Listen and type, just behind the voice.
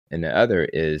and the other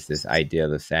is this idea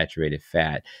of saturated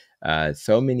fat.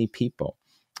 So many people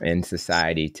in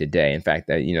society today, in fact,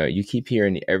 that you keep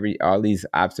hearing all these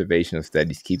observational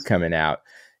studies keep coming out.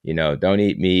 Don't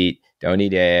eat meat, don't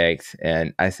eat eggs,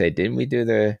 and I say, didn't we do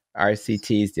the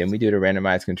RCTs? Didn't we do the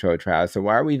randomized controlled trials? So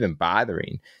why are we even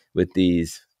bothering with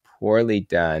these poorly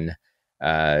done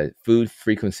food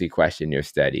frequency questionnaire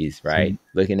studies, right?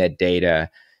 Looking at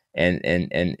data,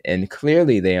 and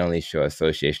clearly they only show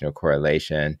association or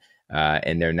correlation,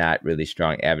 and they're not really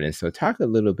strong evidence. So talk a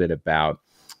little bit about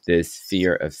this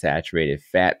fear of saturated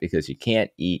fat, because you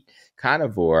can't eat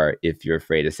carnivore if you're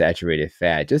afraid of saturated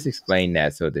fat. Just explain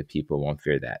that so that people won't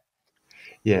fear that.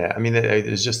 Yeah, I mean,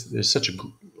 there's such a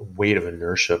weight of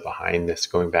inertia behind this,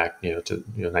 going back, to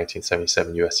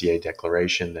 1977 USDA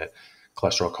declaration that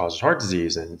cholesterol causes heart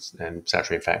disease and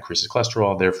saturated fat increases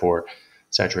cholesterol. Therefore,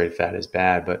 saturated fat is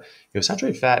bad. But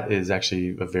saturated fat is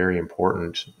actually a very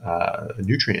important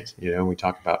nutrient. We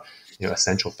talk about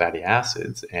essential fatty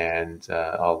acids, and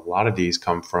a lot of these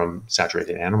come from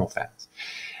saturated animal fats.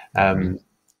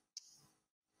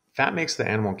 Fat makes the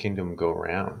animal kingdom go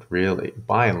round, really.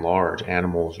 By and large,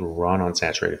 animals run on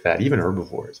saturated fat, even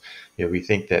herbivores. We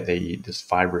think that they eat this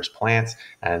fibrous plants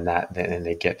and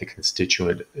they get the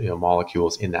constituent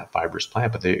molecules in that fibrous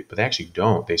plant, but they actually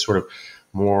don't. They sort of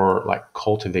more like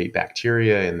cultivate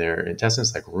bacteria in their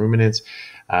intestines, like ruminants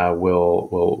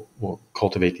will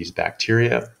cultivate these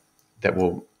bacteria that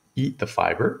will eat the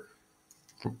fiber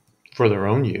for their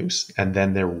own use, and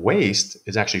then their waste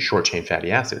is actually short-chain fatty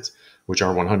acids, which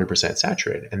are 100%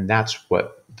 saturated. And that's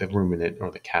what the ruminant or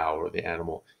the cow or the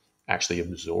animal actually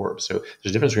absorbs. So there's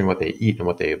a difference between what they eat and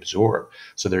what they absorb.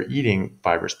 So they're eating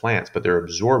fibrous plants, but they're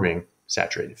absorbing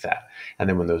saturated fat. And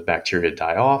then when those bacteria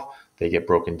die off, they get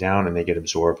broken down and they get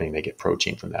absorbed and they get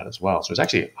protein from that as well. So it's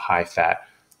actually a high fat,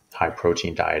 high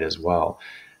protein diet as well.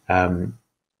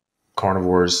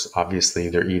 Carnivores, obviously,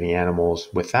 they're eating animals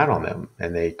with fat on them,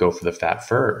 and they go for the fat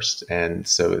first. And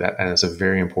so it's a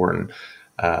very important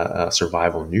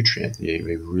survival nutrient.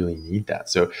 We really need that.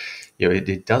 So,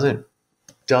 it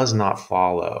does not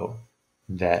follow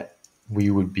that we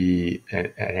would be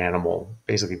an animal,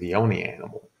 basically the only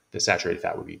animal that saturated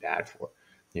fat would be bad for.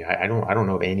 I don't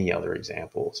know of any other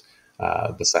examples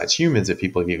besides humans that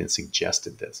people have even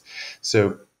suggested this.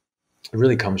 So it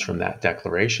really comes from that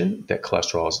declaration that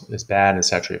cholesterol is bad and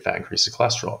saturated fat increases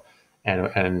cholesterol.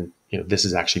 And this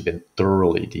has actually been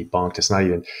thoroughly debunked. It's not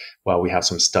even, well, we have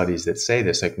some studies that say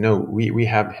this. Like, no, we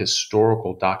have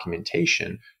historical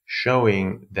documentation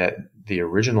showing that the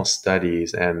original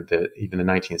studies and even the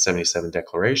 1977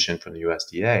 declaration from the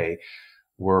USDA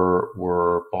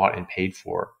were bought and paid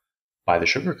for by the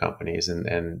sugar companies,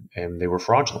 and they were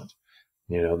fraudulent.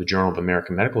 The Journal of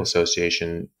American Medical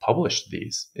Association published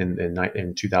these in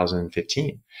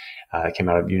 2015. It came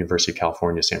out of University of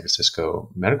California, San Francisco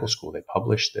Medical School. They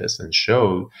published this and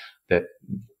showed that,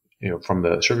 from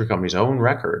the sugar company's own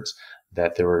records,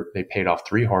 that they paid off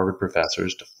 3 Harvard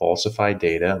professors to falsify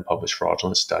data and publish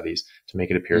fraudulent studies to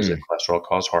make it appear as if cholesterol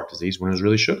caused heart disease when it was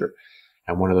really sugar.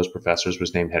 And one of those professors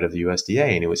was named head of the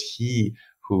USDA, and it was he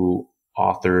who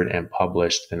authored and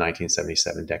published the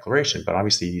 1977 declaration. But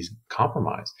obviously he's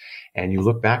compromised. And you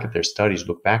look back at their studies,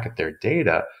 look back at their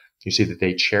data, you see that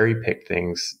they cherry picked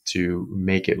things to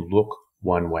make it look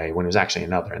one way when it was actually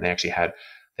another. And they actually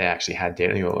had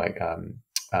data, like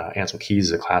Ansel Keys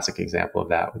is a classic example of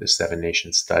that with the 7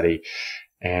 Nations study.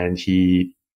 And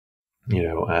he,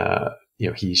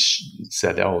 he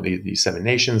said, these 7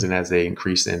 nations, and as they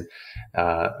increase in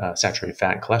saturated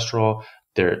fat and cholesterol,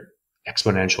 their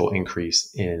exponential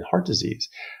increase in heart disease.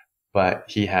 But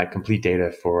he had complete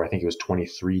data for, I think it was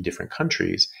 23 different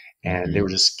countries, and they were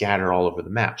just scattered all over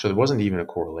the map. So there wasn't even a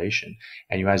correlation.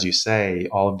 And as you say,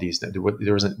 all of these, there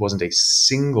wasn't a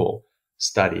single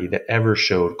study that ever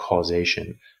showed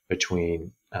causation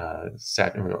between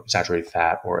saturated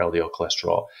fat or LDL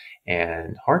cholesterol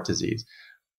and heart disease,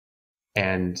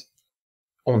 and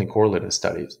only correlative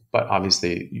studies. But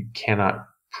obviously you cannot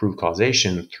prove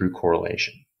causation through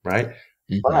correlation, right?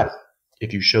 But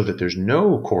if you show that there's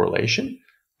no correlation,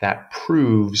 that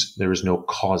proves there is no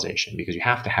causation, because you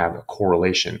have to have a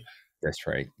correlation. That's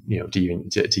right. To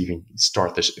even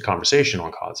start this conversation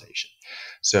on causation.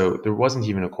 So there wasn't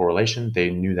even a correlation.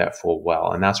 They knew that full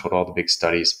well. And that's what all the big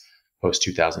studies post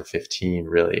 2015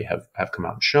 really have come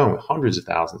out and shown, with hundreds of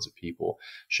thousands of people,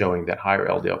 showing that higher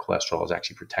LDL cholesterol is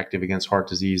actually protective against heart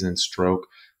disease and stroke,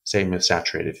 same with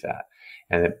saturated fat.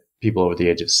 And that people over the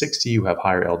age of 60 who have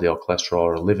higher LDL cholesterol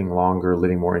are living longer,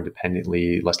 living more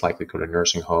independently, less likely to go to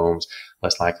nursing homes,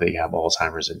 less likely to have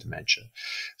Alzheimer's and dementia.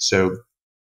 So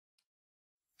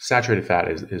saturated fat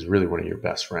is really one of your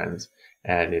best friends.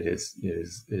 and it is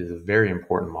a very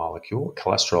important molecule.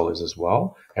 Cholesterol is as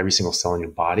well. Every single cell in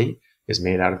your body is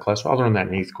made out of cholesterol. I learned that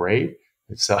in 8th grade.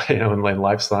 So, in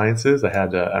life sciences, I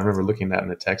remember looking at that in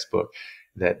the textbook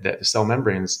that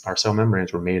our cell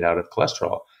membranes were made out of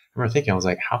cholesterol. I remember thinking, I was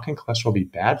like, how can cholesterol be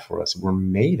bad for us? We're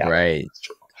made out of Right.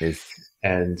 cholesterol. It's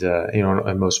And,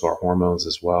 and most of our hormones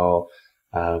as well,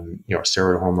 our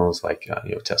steroid hormones like,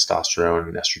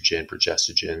 testosterone, estrogen,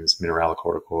 progestogens,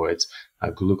 mineralocorticoids,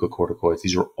 glucocorticoids,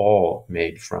 these are all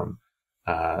made from,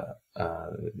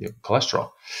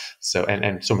 cholesterol. So,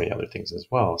 and so many other things as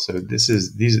well. So this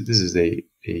is a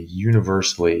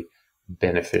universally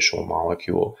beneficial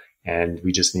molecule, and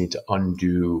we just need to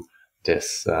undo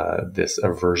this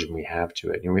aversion we have to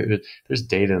it. There's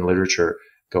data and literature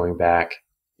going back,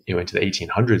 into the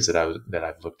 1800s that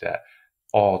I've looked at,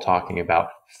 all talking about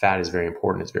fat is very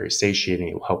important. It's very satiating.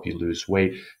 It will help you lose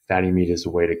weight. Fatty meat is the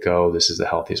way to go. This is the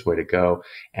healthiest way to go.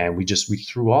 And we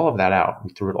threw all of that out.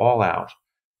 We threw it all out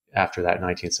after that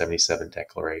 1977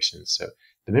 declaration. So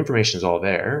the information is all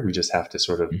there. We just have to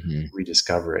sort of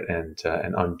rediscover it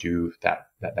and undo that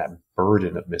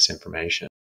burden of misinformation.